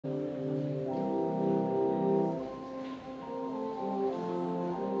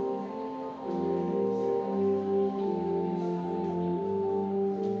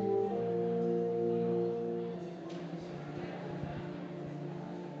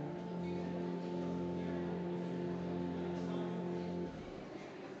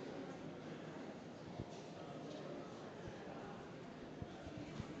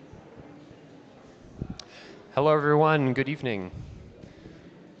Hello, everyone. Good evening.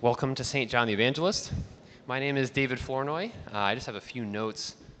 Welcome to St. John the Evangelist. My name is David Flournoy. I just have a few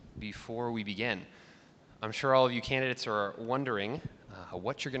notes before we begin. I'm sure all of you candidates are wondering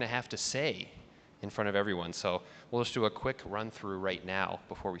what you're going to have to say in front of everyone, so we'll just do a quick run through right now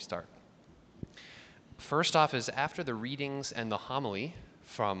before we start. First off is after the readings and the homily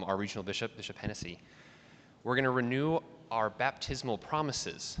from our regional bishop, Bishop Hennessy, we're going to renew our baptismal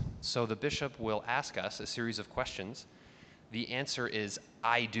promises. So the bishop will ask us a series of questions. The answer is,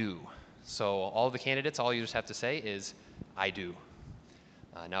 I do. So all the candidates, all you just have to say is, I do.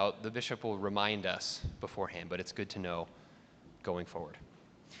 Now, the bishop will remind us beforehand, but it's good to know going forward.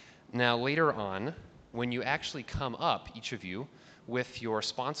 Now, later on, when you actually come up, each of you, with your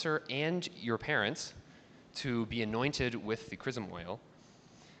sponsor and your parents to be anointed with the chrism oil,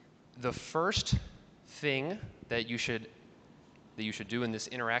 the first thing that you should do in this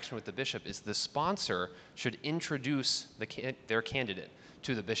interaction with the bishop is the sponsor should introduce their candidate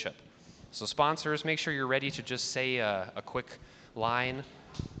to the bishop. So sponsors, make sure you're ready to just say a quick line.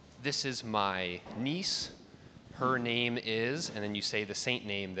 This is my niece. Her name is, and then you say the saint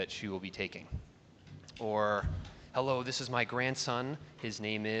name that she will be taking. Or, hello, this is my grandson. His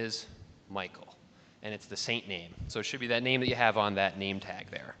name is Michael. And it's the saint name. So it should be that name that you have on that name tag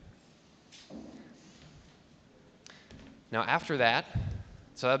there. Now after that,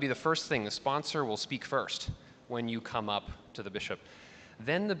 so that'll be the first thing. The sponsor will speak first when you come up to the bishop.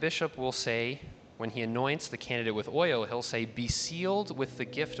 Then the bishop will say, when he anoints the candidate with oil, he'll say, be sealed with the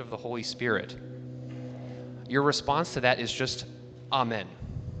gift of the Holy Spirit. Your response to that is just, Amen.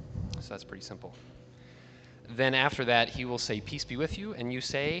 So that's pretty simple. Then after that, he will say, peace be with you, and you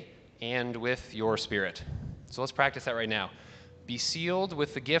say, and with your spirit. So let's practice that right now. Be sealed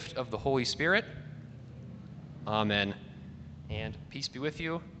with the gift of the Holy Spirit. Amen. And peace be with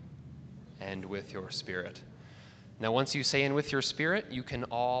you, and with your spirit. Now, once you say, and with your spirit, you can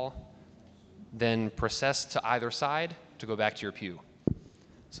all then process to either side to go back to your pew.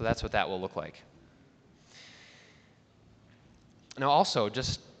 So that's what that will look like. Now, also,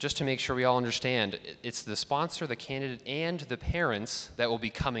 just to make sure we all understand, it's the sponsor, the candidate, and the parents that will be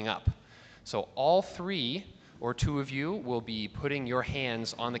coming up. So all three or two of you will be putting your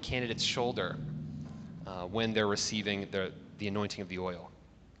hands on the candidate's shoulder when they're receiving the anointing of the oil.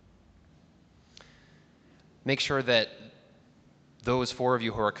 Make sure that those four of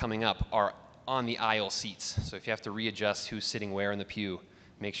you who are coming up are on the aisle seats. So if you have to readjust who's sitting where in the pew,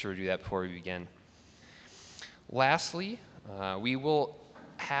 make sure to do that before we begin. Lastly, we will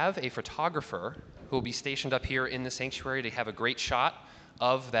have a photographer who will be stationed up here in the sanctuary to have a great shot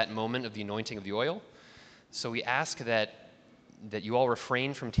of that moment of the anointing of the oil. So we ask that you all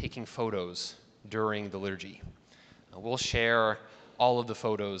refrain from taking photos during the liturgy. We'll share all of the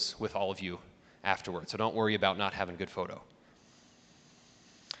photos with all of you afterwards, so don't worry about not having a good photo.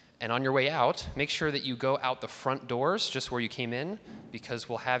 And on your way out, make sure that you go out the front doors, just where you came in, because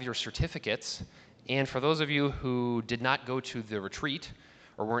we'll have your certificates. And for those of you who did not go to the retreat,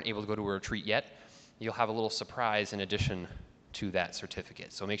 or weren't able to go to a retreat yet, you'll have a little surprise in addition to that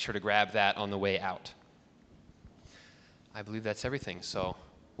certificate. So make sure to grab that on the way out. I believe that's everything, so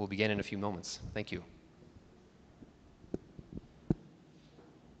we'll begin in a few moments. Thank you.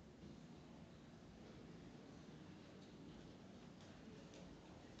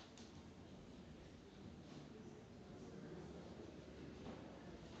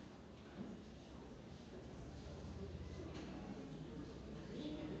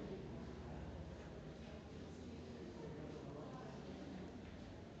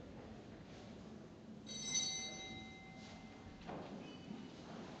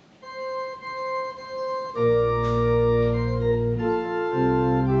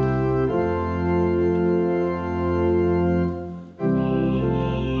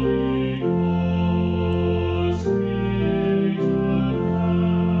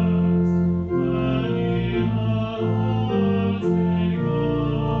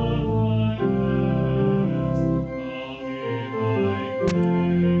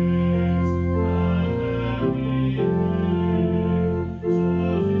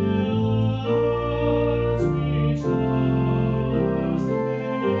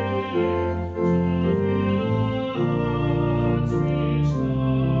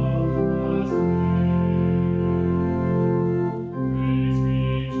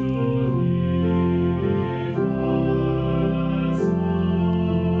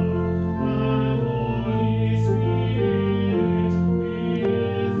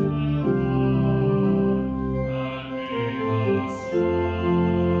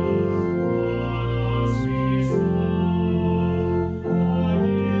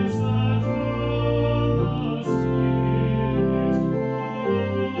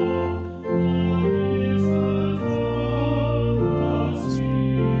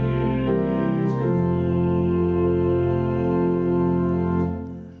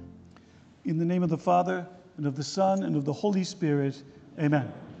 Father, and of the Son, and of the Holy Spirit.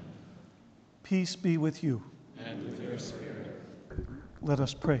 Amen. Peace be with you. And with your spirit. Let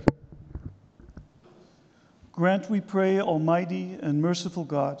us pray. Grant, we pray, Almighty and merciful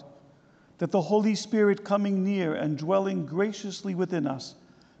God, that the Holy Spirit coming near and dwelling graciously within us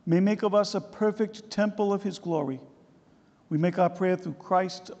may make of us a perfect temple of his glory. We make our prayer through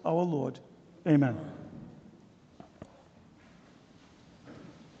Christ our Lord. Amen.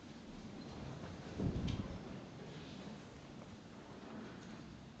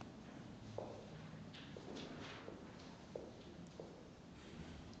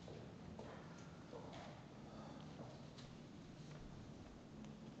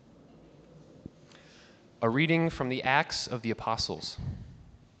 A reading from the Acts of the Apostles.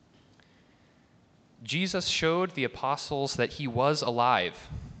 Jesus showed the apostles that he was alive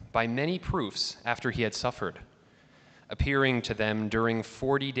by many proofs after he had suffered, appearing to them during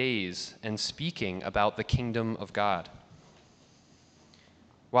 40 days and speaking about the kingdom of God.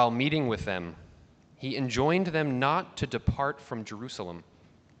 While meeting with them, he enjoined them not to depart from Jerusalem,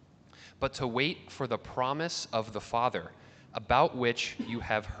 but to wait for the promise of the Father, about which you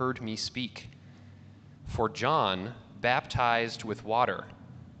have heard me speak. For John baptized with water,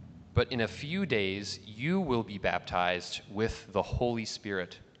 but in a few days you will be baptized with the Holy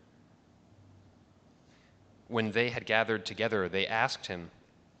Spirit. When they had gathered together, they asked him,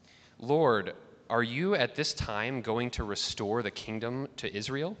 Lord, are you at this time going to restore the kingdom to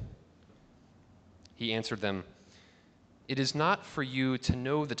Israel? He answered them, It is not for you to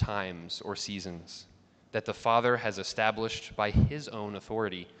know the times or seasons that the Father has established by his own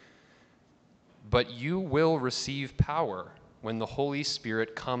authority, but you will receive power when the Holy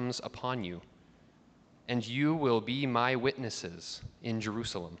Spirit comes upon you, and you will be my witnesses in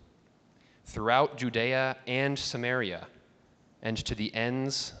Jerusalem, throughout Judea and Samaria, and to the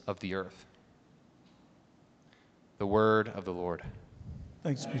ends of the earth. The word of the Lord.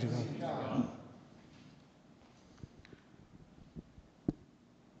 Thanks be to God.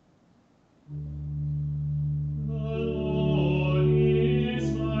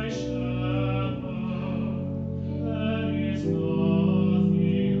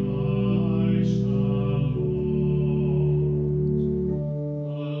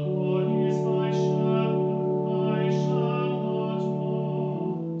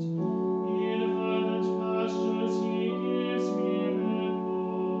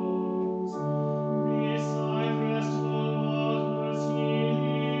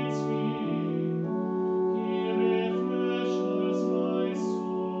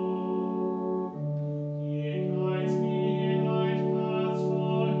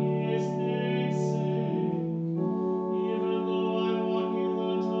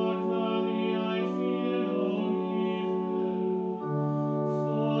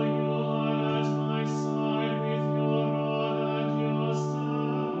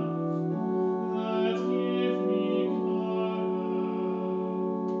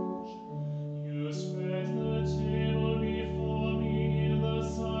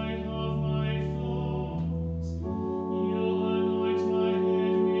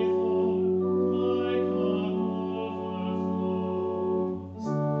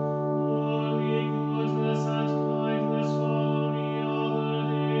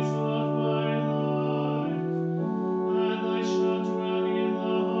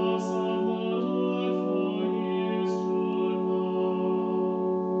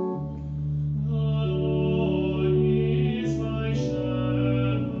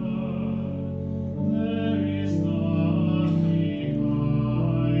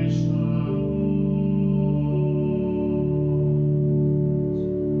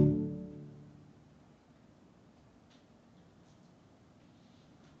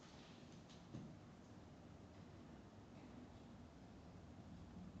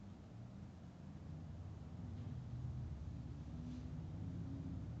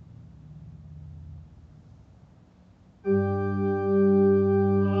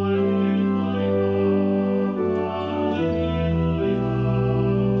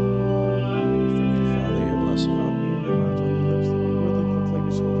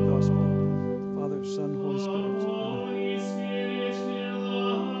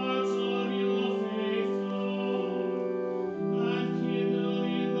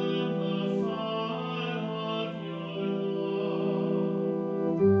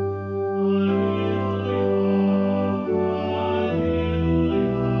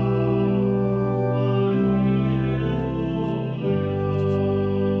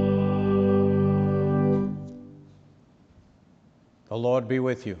 The Lord be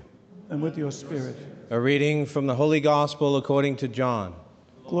with you. And with your spirit. A reading from the Holy Gospel according to John.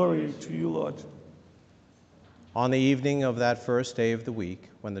 Glory to you, Lord. On the evening of that first day of the week,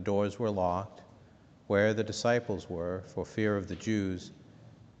 when the doors were locked, where the disciples were, for fear of the Jews,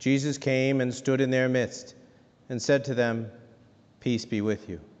 Jesus came and stood in their midst and said to them, "Peace be with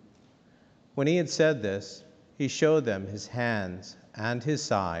you." When he had said this, he showed them his hands and his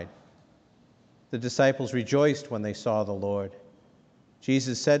side. The disciples rejoiced when they saw the Lord.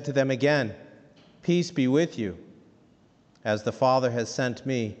 Jesus said to them again, "Peace be with you. As the Father has sent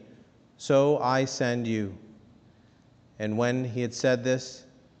me, so I send you." And when he had said this,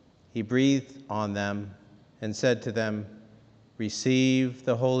 he breathed on them and said to them, "Receive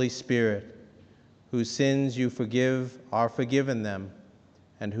the Holy Spirit. Whose sins you forgive are forgiven them,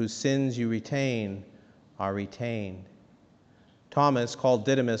 and whose sins you retain are retained." Thomas, called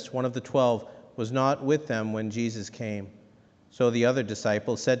Didymus, one of the 12, was not with them when Jesus came. So the other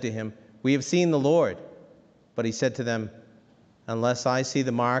disciples said to him, "We have seen the Lord." But he said to them, "Unless I see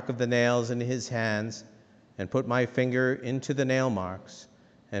the mark of the nails in his hands, and put my finger into the nail marks,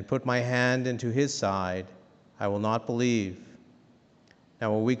 and put my hand into his side, I will not believe."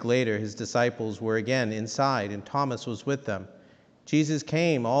 Now a week later, his disciples were again inside, and Thomas was with them. Jesus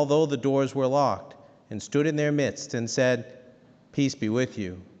came, although the doors were locked, and stood in their midst, and said, "Peace be with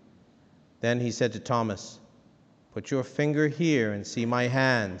you." Then he said to Thomas, "Put your finger here and see my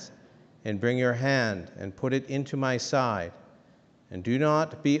hands, and bring your hand and put it into my side, and do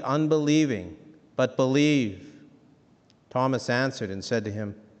not be unbelieving, but believe." Thomas answered and said to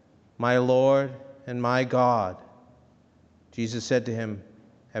him, "My Lord and my God." Jesus said to him,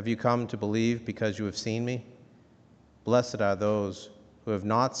 "Have you come to believe because you have seen me? Blessed are those who have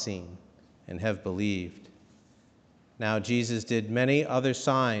not seen and have believed." Now Jesus did many other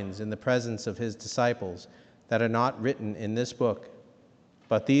signs in the presence of his disciples that are not written in this book.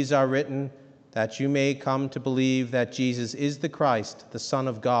 But these are written that you may come to believe that Jesus is the Christ, the Son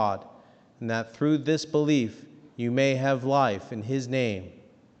of God, and that through this belief you may have life in his name.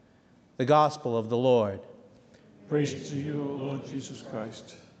 The Gospel of the Lord. Praise to you, O Lord Jesus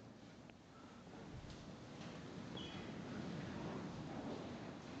Christ.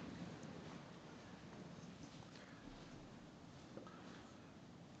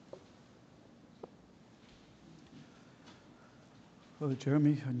 Brother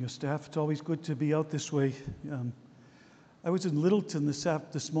Jeremy and your staff, it's always good to be out this way. I was in Littleton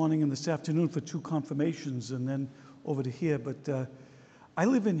this morning and this afternoon for 2 confirmations and then over to here, but I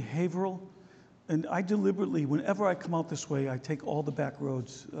live in Haverhill, and I deliberately, whenever I come out this way, I take all the back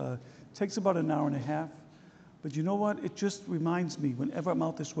roads. It takes about an hour and a half, but you know what? It just reminds me, whenever I'm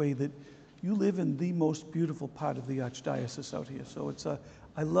out this way, that you live in the most beautiful part of the Archdiocese out here. So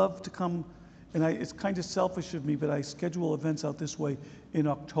I love to come. And it's kind of selfish of me, but I schedule events out this way in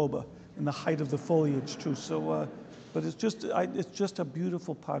October, in the height of the foliage too. So, but it's just a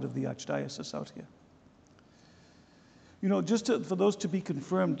beautiful part of the Archdiocese out here. You know, for those to be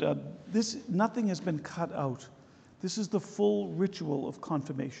confirmed, nothing has been cut out. This is the full ritual of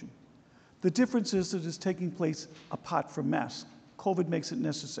confirmation. The difference is that it's taking place apart from Mass. COVID makes it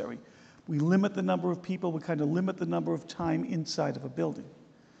necessary. We limit the number of people. We kind of limit the number of time inside of a building.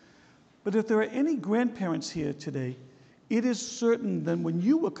 But if there are any grandparents here today, it is certain that when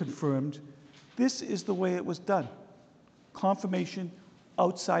you were confirmed, this is the way it was done. Confirmation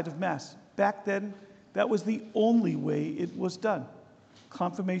outside of Mass. Back then, that was the only way it was done.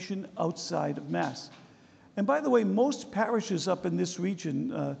 Confirmation outside of Mass. And by the way, most parishes up in this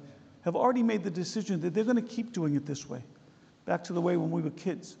region have already made the decision that they're going to keep doing it this way. Back to the way when we were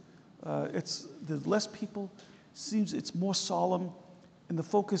kids. There's less people, seems it's more solemn, and the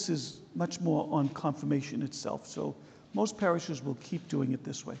focus is much more on confirmation itself. So most parishes will keep doing it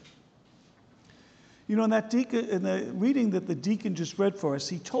this way. You know, in the reading that the deacon just read for us,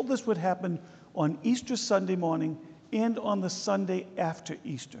 he told us what happened on Easter Sunday morning and on the Sunday after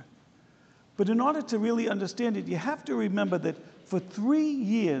Easter. But in order to really understand it, you have to remember that for 3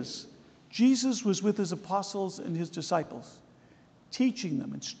 years, Jesus was with his apostles and his disciples, teaching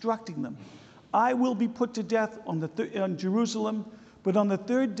them, instructing them. I will be put to death on Jerusalem, but on the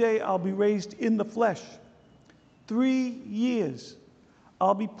 3rd day, I'll be raised in the flesh. 3 years.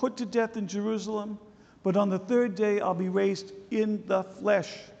 I'll be put to death in Jerusalem, but on the 3rd day, I'll be raised in the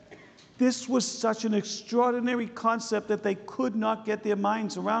flesh. This was such an extraordinary concept that they could not get their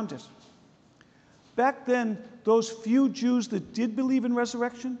minds around it. Back then, those few Jews that did believe in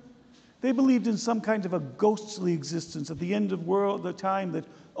resurrection, they believed in some kind of a ghostly existence at the end of the time that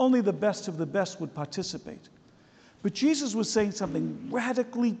only the best of the best would participate. But Jesus was saying something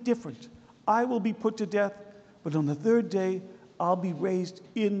radically different. I will be put to death, but on the 3rd day, I'll be raised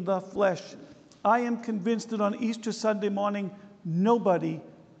in the flesh. I am convinced that on Easter Sunday morning, nobody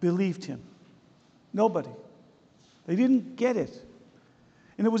believed him. Nobody. They didn't get it.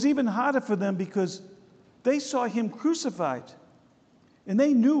 And it was even harder for them because they saw him crucified. And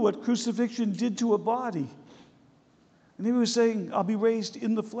they knew what crucifixion did to a body. And he was saying, I'll be raised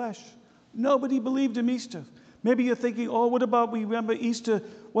in the flesh. Nobody believed him Easter. Maybe you're thinking, oh, what about, we remember Easter,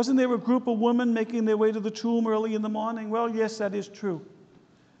 wasn't there a group of women making their way to the tomb early in the morning? Well, yes, that is true.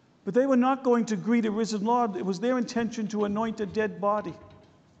 But they were not going to greet a risen Lord. It was their intention to anoint a dead body.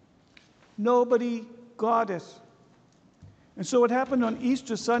 Nobody got it. And so it happened on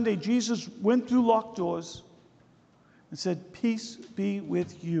Easter Sunday. Jesus went through locked doors and said, peace be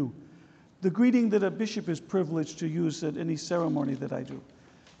with you. The greeting that a bishop is privileged to use at any ceremony that I do.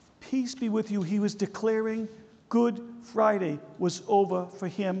 Peace be with you. He was declaring Good Friday was over for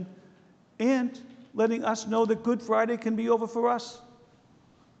him and letting us know that Good Friday can be over for us.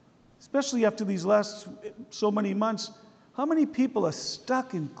 Especially after these last so many months, how many people are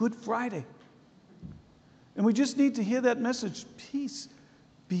stuck in Good Friday? And we just need to hear that message, peace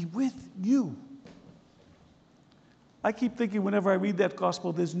be with you. I keep thinking whenever I read that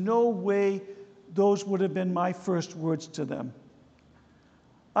gospel, there's no way those would have been my first words to them.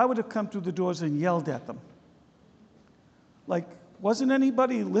 I would have come through the doors and yelled at them. Like, wasn't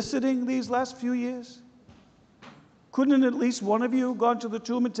anybody listening these last few years? Couldn't at least one of you have gone to the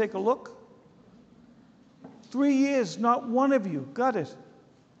tomb and take a look? 3 years, not one of you got it.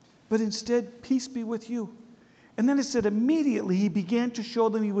 But instead, peace be with you. And then it said immediately he began to show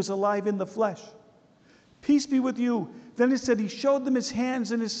them he was alive in the flesh. Peace be with you. Then it said he showed them his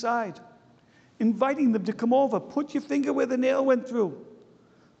hands and his side, inviting them to come over. Put your finger where the nail went through.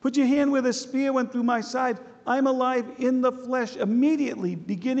 Put your hand where the spear went through my side. I'm alive in the flesh. Immediately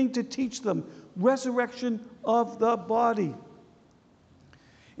beginning to teach them resurrection of the body.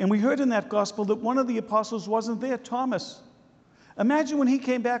 And we heard in that gospel that one of the apostles wasn't there, Thomas. Imagine when he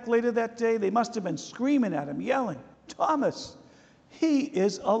came back later that day, they must have been screaming at him, yelling, Thomas, he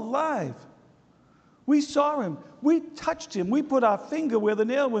is alive. We saw him. We touched him. We put our finger where the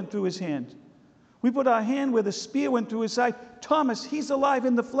nail went through his hand. We put our hand where the spear went through his side. Thomas, he's alive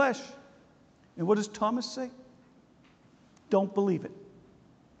in the flesh. And what does Thomas say? Don't believe it.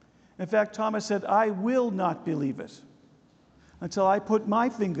 In fact, Thomas said, I will not believe it until I put my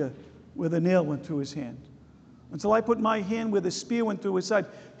finger where the nail went through his hand, until I put my hand where the spear went through his side.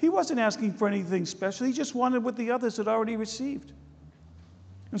 He wasn't asking for anything special. He just wanted what the others had already received.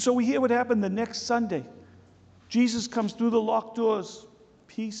 And so we hear what happened the next Sunday. Jesus comes through the locked doors.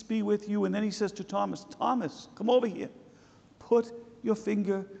 Peace be with you. And then he says to Thomas, Thomas, come over here. Put your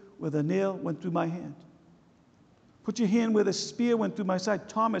finger where the nail went through my hand. Put your hand where the spear went through my side.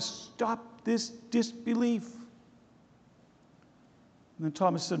 Thomas, stop this disbelief. And then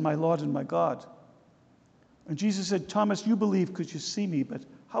Thomas said, my Lord and my God. And Jesus said, Thomas, you believe because you see me, but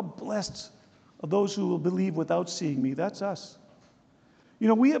how blessed are those who will believe without seeing me. That's us. You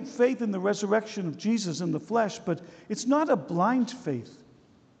know, we have faith in the resurrection of Jesus in the flesh, but it's not a blind faith.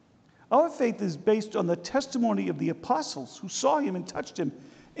 Our faith is based on the testimony of the apostles who saw him and touched him,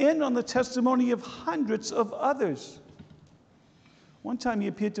 and on the testimony of hundreds of others. One time he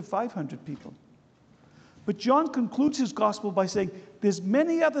appeared to 500 people. But John concludes his gospel by saying, there's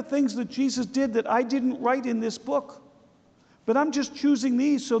many other things that Jesus did that I didn't write in this book, but I'm just choosing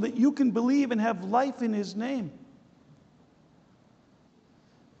these so that you can believe and have life in his name.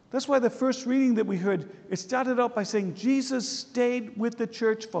 That's why the first reading that we heard, it started out by saying Jesus stayed with the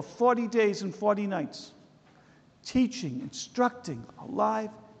church for 40 days and 40 nights, teaching, instructing, alive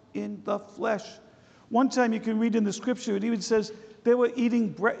in the flesh. One time you can read in the scripture, it even says they were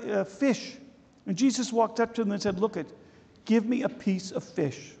eating fish. And Jesus walked up to them and said, look it, give me a piece of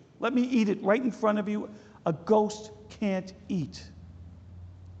fish. Let me eat it right in front of you. A ghost can't eat.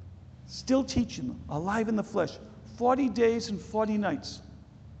 Still teaching them, alive in the flesh. 40 days and 40 nights.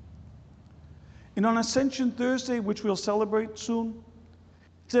 And on Ascension Thursday, which we'll celebrate soon,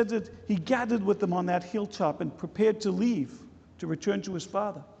 it said that he gathered with them on that hilltop and prepared to leave, to return to his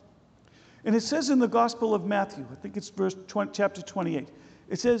Father. And it says in the Gospel of Matthew, I think it's chapter 28,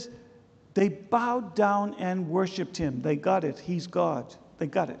 it says, they bowed down and worshiped him. They got it. He's God. They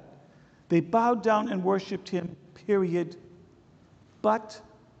got it. They bowed down and worshiped him, period. But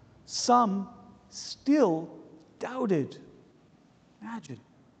some still doubted. Imagine.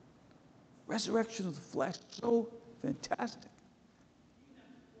 Resurrection of the flesh, so fantastic.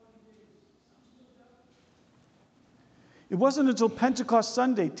 It wasn't until Pentecost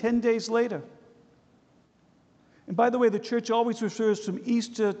Sunday, 10 days later. And by the way, the church always refers from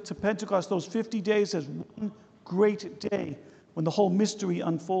Easter to Pentecost, those 50 days, as one great day when the whole mystery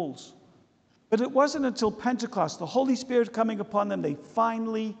unfolds. But it wasn't until Pentecost, the Holy Spirit coming upon them, they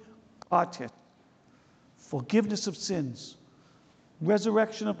finally got it. forgiveness of sins,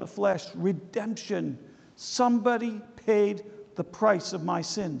 resurrection of the flesh, redemption. Somebody paid the price of my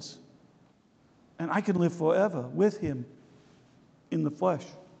sins. And I can live forever with him in the flesh.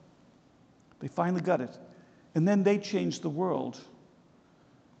 They finally got it. And then they changed the world.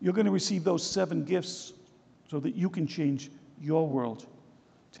 You're going to receive those 7 gifts so that you can change your world,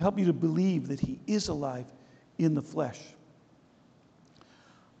 to help you to believe that he is alive in the flesh.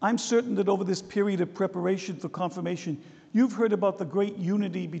 I'm certain that over this period of preparation for confirmation, you've heard about the great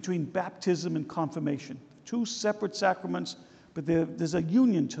unity between baptism and confirmation. 2 separate sacraments, but there's a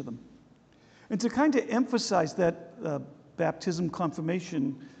union to them. And to kind of emphasize that baptism,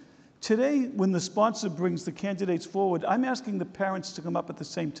 confirmation, today when the sponsor brings the candidates forward, I'm asking the parents to come up at the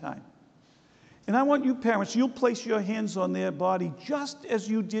same time. And I want you parents, you'll place your hands on their body just as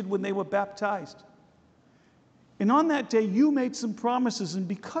you did when they were baptized. And on that day, you made some promises, and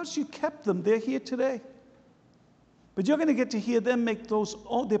because you kept them, they're here today. But you're going to get to hear them make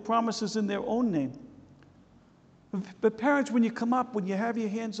their promises in their own name. But parents, when you come up, when you have your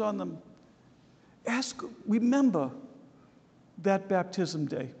hands on them, remember that baptism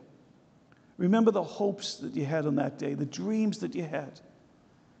day. Remember the hopes that you had on that day, the dreams that you had.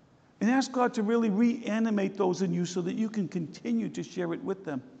 And ask God to really reanimate those in you so that you can continue to share it with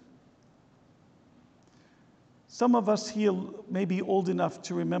them. Some of us here may be old enough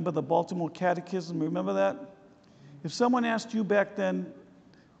to remember the Baltimore Catechism. Remember that? If someone asked you back then,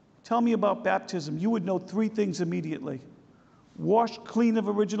 tell me about baptism, you would know 3 things immediately. Washed clean of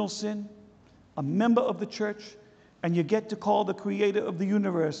original sin, a member of the church, and you get to call the creator of the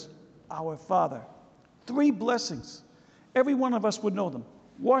universe our Father. 3 blessings. Every one of us would know them.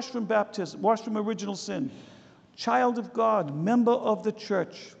 Washed from baptism, washed from original sin, child of God, member of the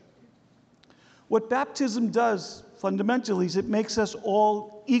church. What baptism does fundamentally is it makes us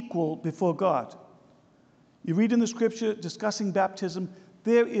all equal before God. You read in the scripture discussing baptism,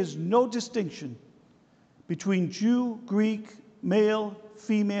 there is no distinction between Jew, Greek, male,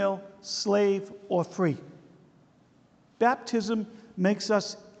 female, slave, or free. Baptism makes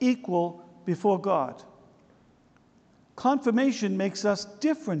us equal before God. Confirmation makes us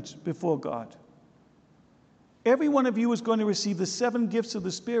different before God. Every one of you is going to receive the 7 gifts of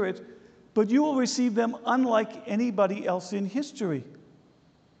the Spirit, but you will receive them unlike anybody else in history,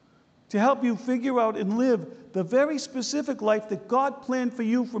 to help you figure out and live the very specific life that God planned for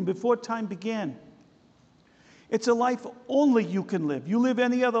you from before time began. It's a life only you can live. You live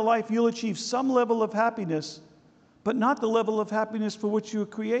any other life, you'll achieve some level of happiness, but not the level of happiness for which you were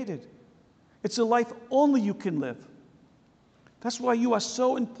created. It's a life only you can live. That's why you are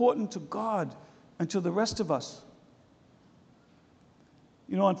so important to God and to the rest of us.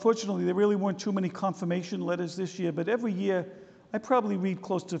 You know, unfortunately, there really weren't too many confirmation letters this year, but every year I probably read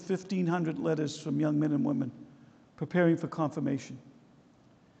close to 1,500 letters from young men and women preparing for confirmation.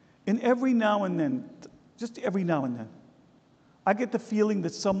 And every now and then, just every now and then, I get the feeling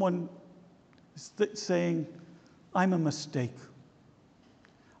that someone is saying, I'm a mistake.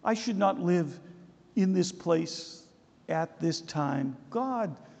 I should not live in this place at this time.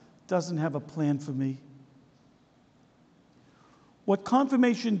 God doesn't have a plan for me. What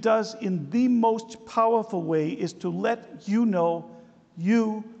confirmation does in the most powerful way is to let you know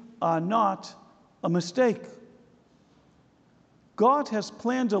you are not a mistake. God has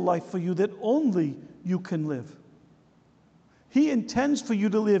planned a life for you that only you can live. He intends for you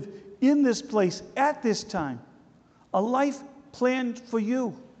to live in this place at this time, a life planned for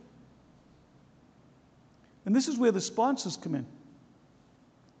you. And this is where the sponsors come in.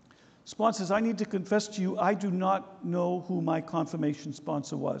 Sponsors, I need to confess to you, I do not know who my confirmation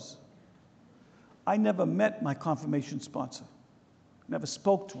sponsor was. I never met my confirmation sponsor, never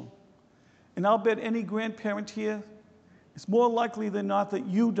spoke to him. And I'll bet any grandparent here, it's more likely than not that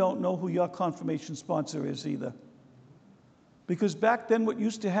you don't know who your confirmation sponsor is either. Because back then what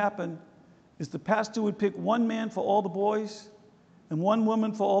used to happen is the pastor would pick one man for all the boys and one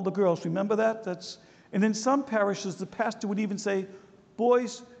woman for all the girls. Remember that? And in some parishes, the pastor would even say,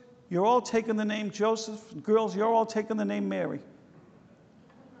 boys, you're all taking the name Joseph, and girls, you're all taking the name Mary.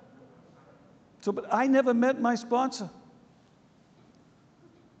 But I never met my sponsor.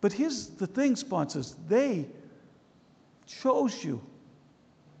 But here's the thing, sponsors, they chose you.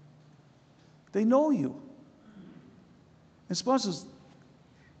 They know you. And sponsors,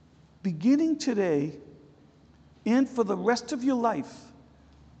 beginning today and for the rest of your life,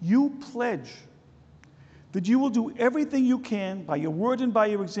 you pledge that you will do everything you can by your word and by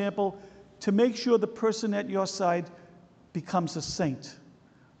your example to make sure the person at your side becomes a saint,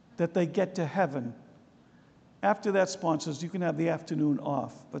 that they get to heaven. After that, sponsors, you can have the afternoon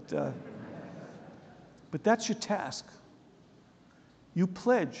off. But But that's your task. You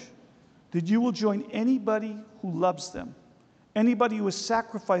pledge that you will join anybody who loves them, anybody who has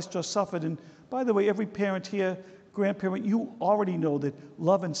sacrificed or suffered. And by the way, every parent here, grandparent, you already know that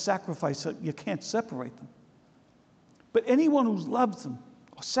love and sacrifice, you can't separate them. But anyone who loves them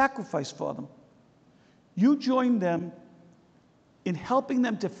or sacrificed for them, you join them in helping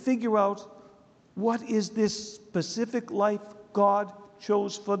them to figure out what is this specific life God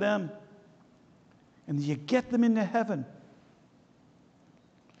chose for them. And you get them into heaven.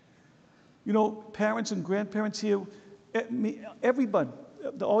 You know, parents and grandparents here, everybody,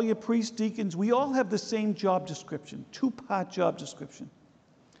 all your priests, deacons, we all have the same job description, two-part job description.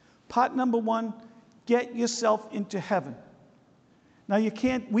 Part number one, get yourself into heaven. Now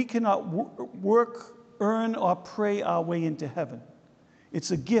we cannot work, earn, or pray our way into heaven.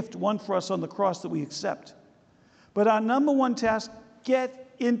 It's a gift won for us on the cross that we accept. But our number one task,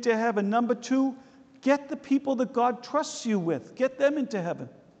 get into heaven. Number two, get the people that God trusts you with. Get them into heaven.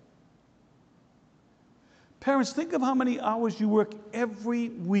 Parents, think of how many hours you work every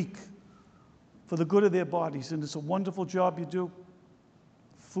week for the good of their bodies, and it's a wonderful job you do.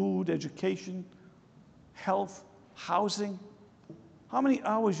 Food, education, health, housing. How many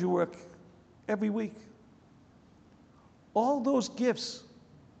hours you work every week? All those gifts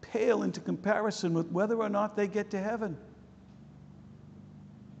pale into comparison with whether or not they get to heaven.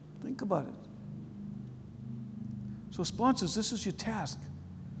 Think about it. So sponsors, this is your task.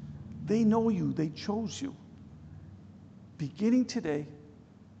 They know you. They chose you. Beginning today,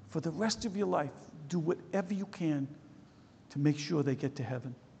 for the rest of your life, do whatever you can to make sure they get to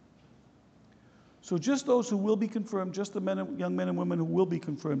heaven. So just those who will be confirmed, just the young men and women who will be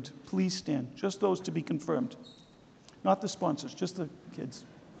confirmed, please stand. Just those to be confirmed. Not the sponsors, just the kids.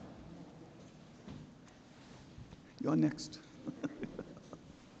 You're next.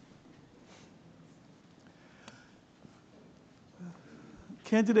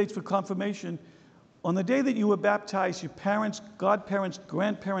 Candidates for confirmation. On the day that you were baptized, your parents, godparents,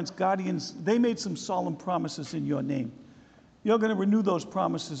 grandparents, guardians, they made some solemn promises in your name. You're going to renew those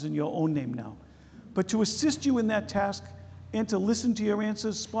promises in your own name now. But to assist you in that task and to listen to your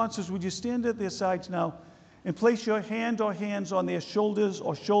answers, sponsors, would you stand at their sides now and place your hand or hands on their shoulders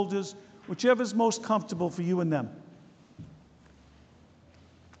or shoulders, whichever is most comfortable for you and them.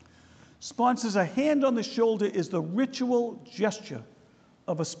 Sponsors, a hand on the shoulder is the ritual gesture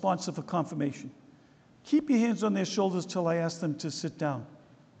of a sponsor for confirmation. Keep your hands on their shoulders till I ask them to sit down.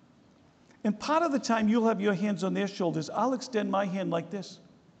 And part of the time you'll have your hands on their shoulders, I'll extend my hand like this,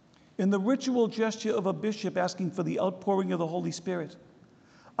 in the ritual gesture of a bishop asking for the outpouring of the Holy Spirit.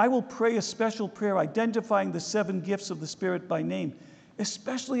 I will pray a special prayer identifying the 7 gifts of the Spirit by name,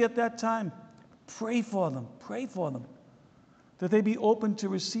 especially at that time. Pray for them, that they be open to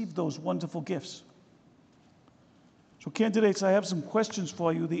receive those wonderful gifts. So candidates, I have some questions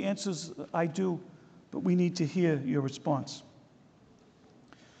for you. The answers I do, but we need to hear your response.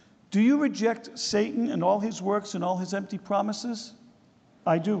 Do you reject Satan and all his works and all his empty promises?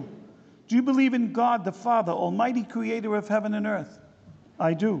 I do. Do you believe in God the Father, almighty creator of heaven and earth?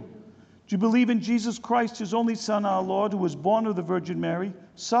 I do. Do you believe in Jesus Christ, his only Son, our Lord, who was born of the Virgin Mary,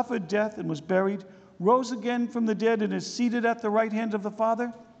 suffered death and was buried, rose again from the dead and is seated at the right hand of the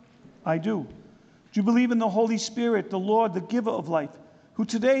Father? I do. Do you believe in the Holy Spirit, the Lord, the giver of life, who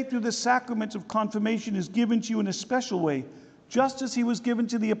today through the sacrament of confirmation is given to you in a special way, just as he was given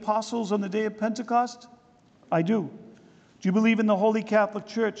to the apostles on the day of Pentecost? I do. Do you believe in the Holy Catholic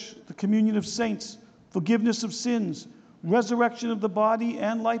Church, the communion of saints, forgiveness of sins, resurrection of the body,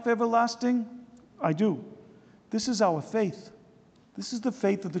 and life everlasting? I do. This is our faith. This is the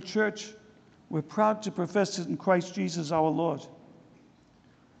faith of the church. We're proud to profess it in Christ Jesus our Lord.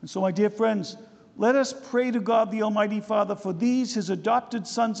 And so, my dear friends, let us pray to God the Almighty Father for these, his adopted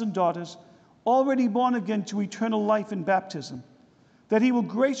sons and daughters, already born again to eternal life in baptism, that he will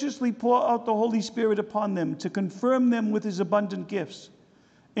graciously pour out the Holy Spirit upon them to confirm them with his abundant gifts,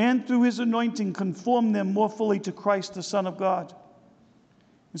 and through his anointing conform them more fully to Christ, the Son of God.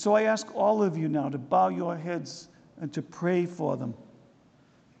 And so I ask all of you now to bow your heads and to pray for them.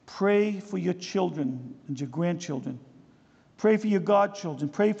 Pray for your children and your grandchildren. Pray for your godchildren.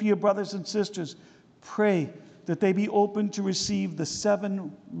 Pray for your brothers and sisters. Pray that they be open to receive the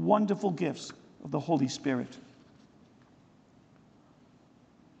 7 wonderful gifts of the Holy Spirit.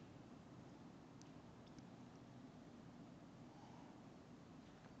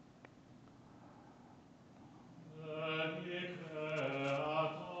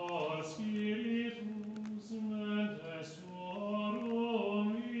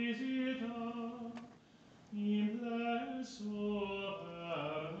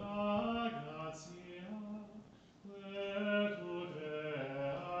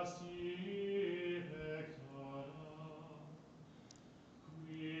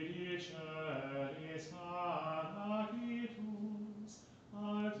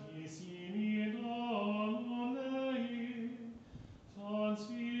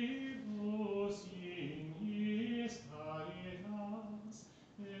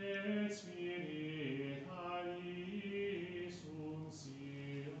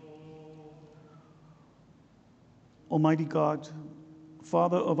 Almighty God,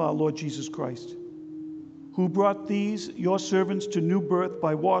 Father of our Lord Jesus Christ, who brought these, your servants, to new birth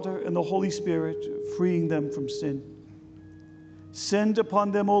by water and the Holy Spirit, freeing them from sin. Send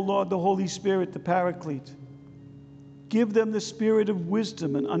upon them, O Lord, the Holy Spirit, the Paraclete. Give them the spirit of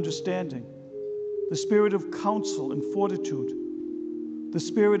wisdom and understanding, the spirit of counsel and fortitude, the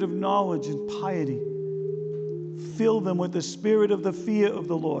spirit of knowledge and piety. Fill them with the spirit of the fear of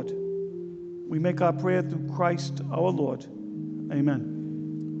the Lord. We make our prayer through Christ our Lord.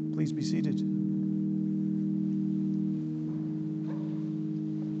 Amen. Please be seated.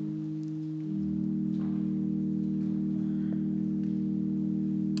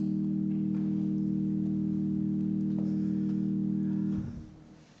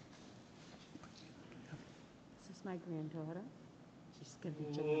 This is my granddaughter. She's going to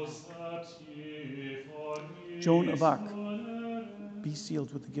be Joan of Arc, be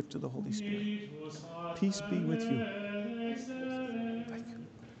sealed with the gift of the Holy Spirit. Peace be with you. Thank you.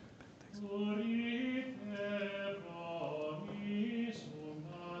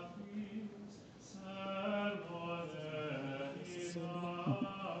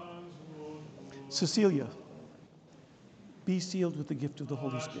 Cecilia, be sealed with the gift of the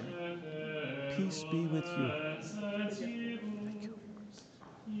Holy Spirit. Peace be with you. Thank you.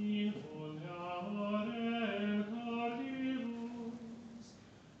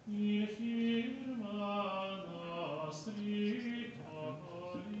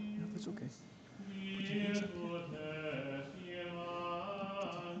 No, that's okay. Put your hands up here.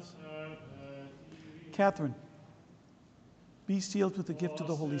 Catherine, be sealed with the gift of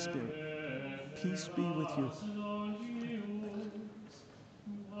the Holy Spirit. Peace be with you.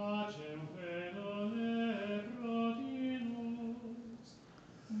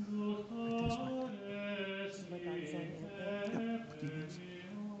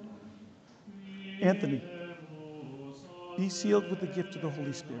 Anthony, be sealed with the gift of the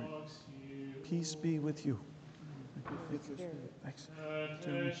Holy Spirit. Peace be with you. Thank you. Thanks.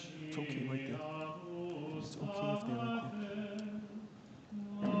 Jeremy, it's okay right there. It's okay if they're right there.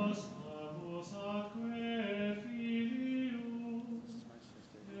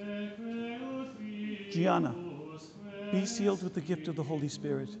 Gianna, be sealed with the gift of the Holy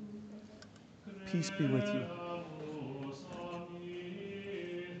Spirit. Peace be with you.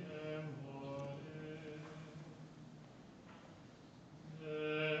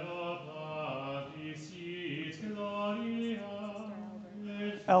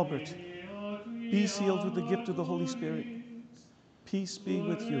 Albert, be sealed with the gift of the Holy Spirit. Peace be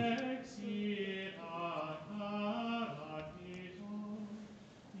with you.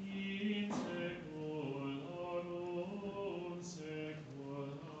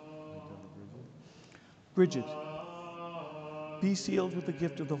 Bridget, be sealed with the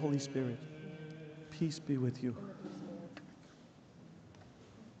gift of the Holy Spirit. Peace be with you.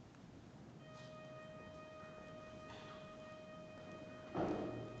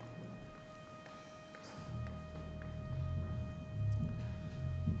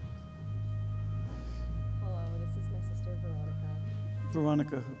 Hello, this is my sister Veronica.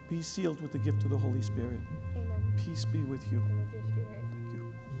 Veronica, be sealed with the gift of the Holy Spirit. Amen. Peace be with you. And with your spirit. Thank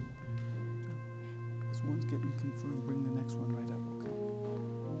you. As one's getting confirmed, bring the next one right up, okay?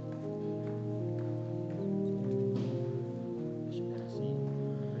 Bishop Hennessy,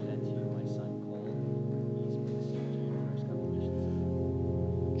 present to you my son Cole. He's been received to numerous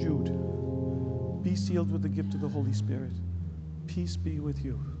congregations. Jude, be sealed with the gift of the Holy Spirit. Peace be with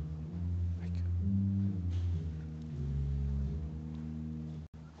you. Thank you.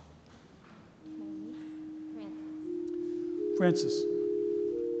 Francis,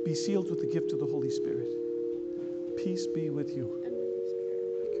 be sealed with the gift of the Holy Spirit. Peace be with you. And with your spirit.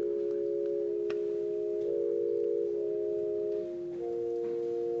 Thank you.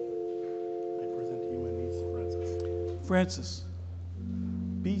 I present to you my niece, Frances. Francis,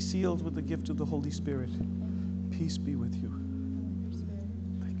 be sealed with the gift of the Holy Spirit. Peace be with you. And with your spirit.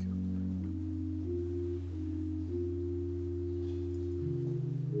 Thank you.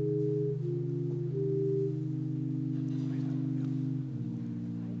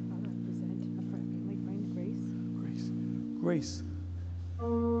 I present my friend Grace. Grace. Grace,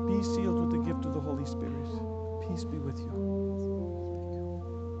 be sealed with the gift of the Holy Spirit. Peace be with you.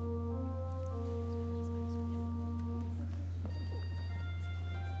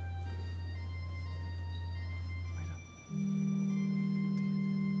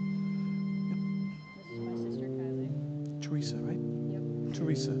 This is my sister Kylie. Teresa, right? Yep.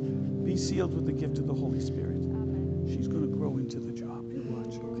 Teresa, be sealed with the gift of the Holy Spirit. Amen. She's going to grow into the job. You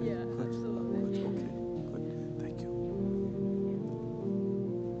watch, okay? Yeah, Good. absolutely. Good. Okay, good. Thank you.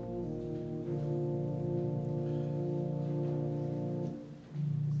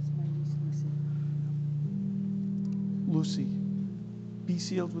 Lucy, be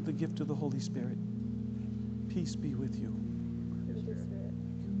sealed with the gift of the Holy Spirit. Peace be with you. With your spirit.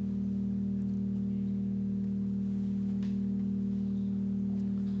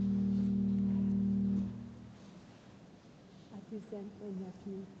 I present my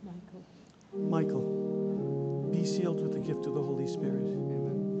nephew, Michael. Michael, be sealed with the gift of the Holy Spirit.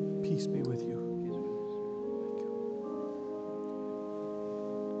 Peace be with you.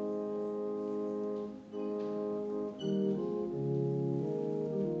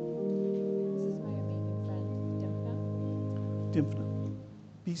 This is my amazing friend, Dimka. Dimphna,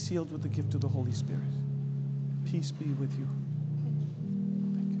 be sealed with the gift of the Holy Spirit. Peace be with you.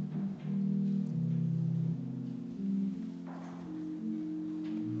 Thank you.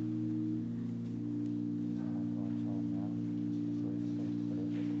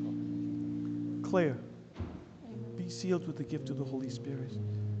 Claire, be sealed with the gift of the Holy Spirit.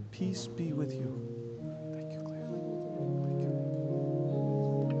 Peace be with you. Thank you, Claire. Thank you.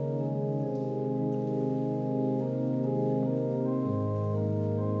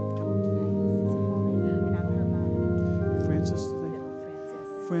 And I'm her mom, Francis, little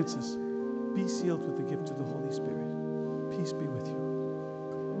Frances. Francis, be sealed with the gift of the Holy Spirit. Peace be with you.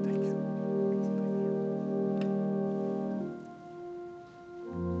 Thank you.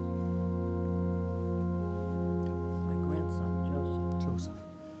 My grandson, Joseph.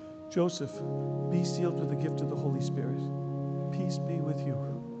 Joseph, be sealed with the gift of the Holy Spirit. Peace be with you.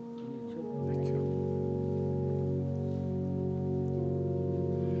 You too. Thank you.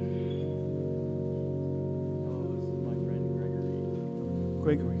 Oh, this is my friend Gregory.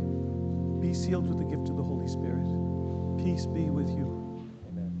 Gregory, be sealed with the gift of the Holy Spirit. Peace be with you.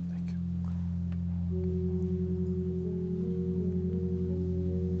 Amen. Thank you.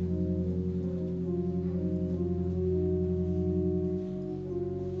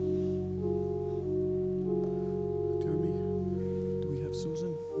 Jeremy, do we have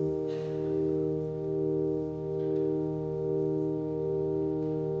Susan?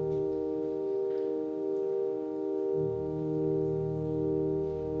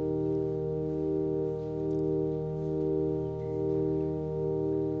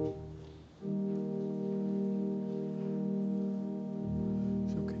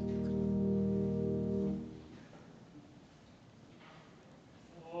 Okay.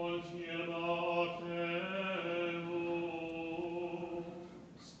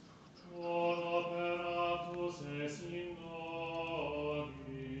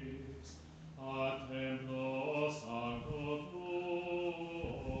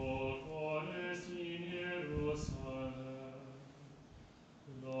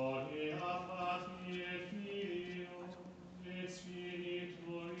 Gloria Patri et Filio et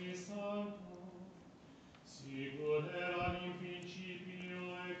Spiritui Sancto, sicut erat in principio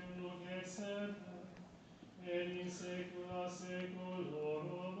et nunc et semper, et in saecula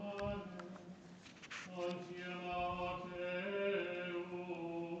saeculorum. Amen. Confirma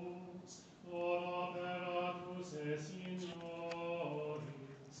Deus, ora operatus es in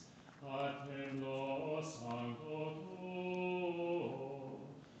nobis, ad templo sancto tuo,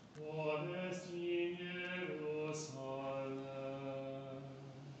 quod est in Jerusalem.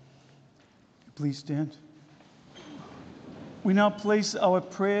 Please stand. We now place our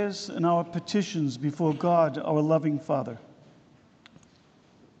prayers and our petitions before God, our loving Father.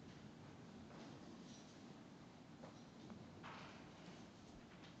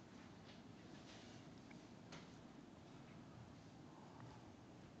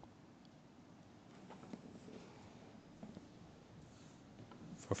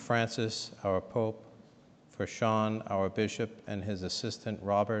 For Francis, our Pope, for Sean, our Bishop, and his assistant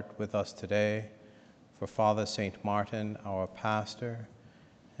Robert with us today, for Father St. Martin, our pastor,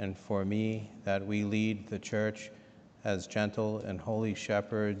 and for me, that we lead the church as gentle and holy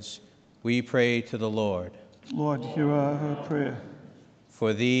shepherds, we pray to the Lord. Lord, hear our prayer.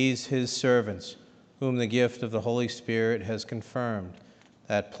 For these his servants, whom the gift of the Holy Spirit has confirmed,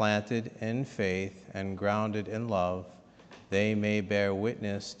 that planted in faith and grounded in love, they may bear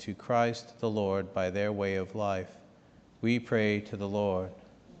witness to Christ the Lord by their way of life. We pray to the Lord.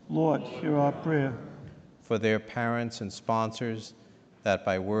 Lord, hear our prayer. For their parents and sponsors, that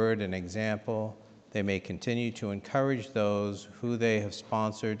by word and example they may continue to encourage those who they have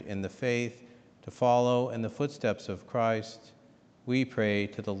sponsored in the faith to follow in the footsteps of Christ. We pray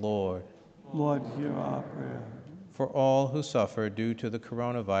to the Lord. Lord, hear our prayer. For all who suffer due to the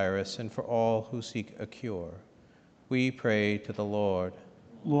coronavirus and for all who seek a cure, we pray to the Lord.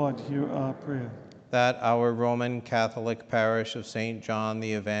 Lord, hear our prayer. That our Roman Catholic parish of St. John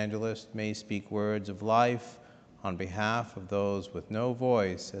the Evangelist may speak words of life on behalf of those with no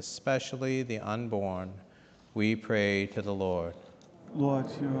voice, especially the unborn, We pray to the Lord. Lord,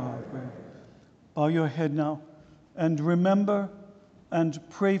 hear our prayer. Bow your head now and remember and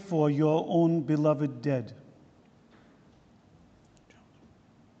pray for your own beloved dead.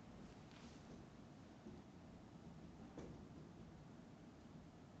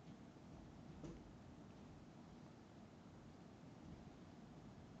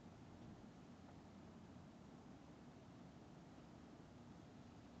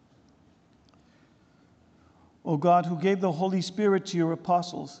 O God, who gave the Holy Spirit to your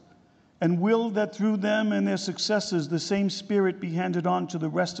apostles and willed that through them and their successors the same Spirit be handed on to the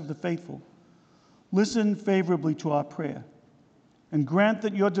rest of the faithful, listen favorably to our prayer and grant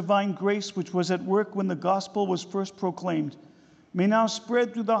that your divine grace, which was at work when the gospel was first proclaimed, may now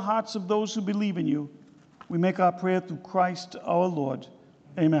spread through the hearts of those who believe in you. We make our prayer through Christ our Lord.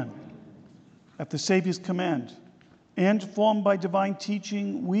 Amen. At the Savior's command and formed by divine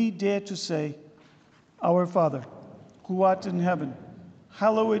teaching, we dare to say, Our Father, who art in heaven,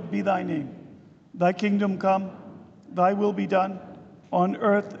 hallowed be thy name. Thy kingdom come, thy will be done, on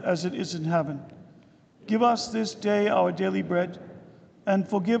earth as it is in heaven. Give us this day our daily bread, and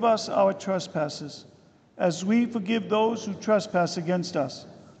forgive us our trespasses, as we forgive those who trespass against us.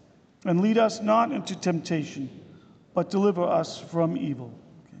 And lead us not into temptation, but deliver us from evil.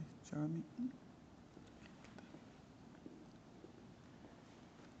 Okay, Jeremy.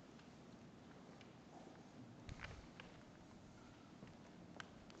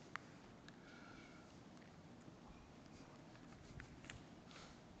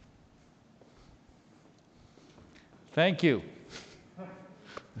 Thank you.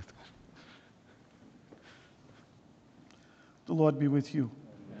 The Lord be with you.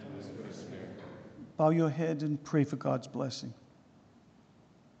 Bow your head and pray for God's blessing.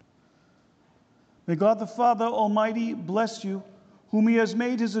 May God the Father Almighty bless you, whom he has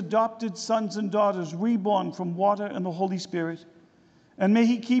made his adopted sons and daughters, reborn from water and the Holy Spirit, and may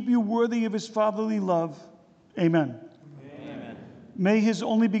he keep you worthy of his fatherly love. Amen. Amen. May his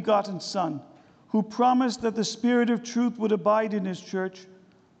only begotten Son, who promised that the Spirit of truth would abide in his church,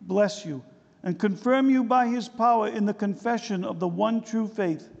 bless you and confirm you by his power in the confession of the one true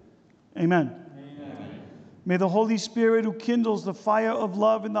faith. Amen. Amen. May the Holy Spirit, who kindles the fire of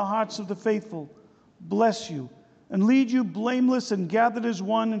love in the hearts of the faithful, bless you and lead you blameless and gathered as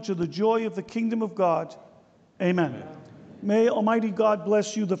one into the joy of the kingdom of God. Amen. Amen. May Almighty God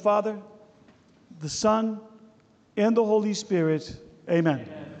bless you, the Father, the Son, and the Holy Spirit. Amen.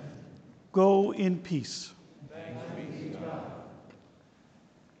 Amen. Go in peace.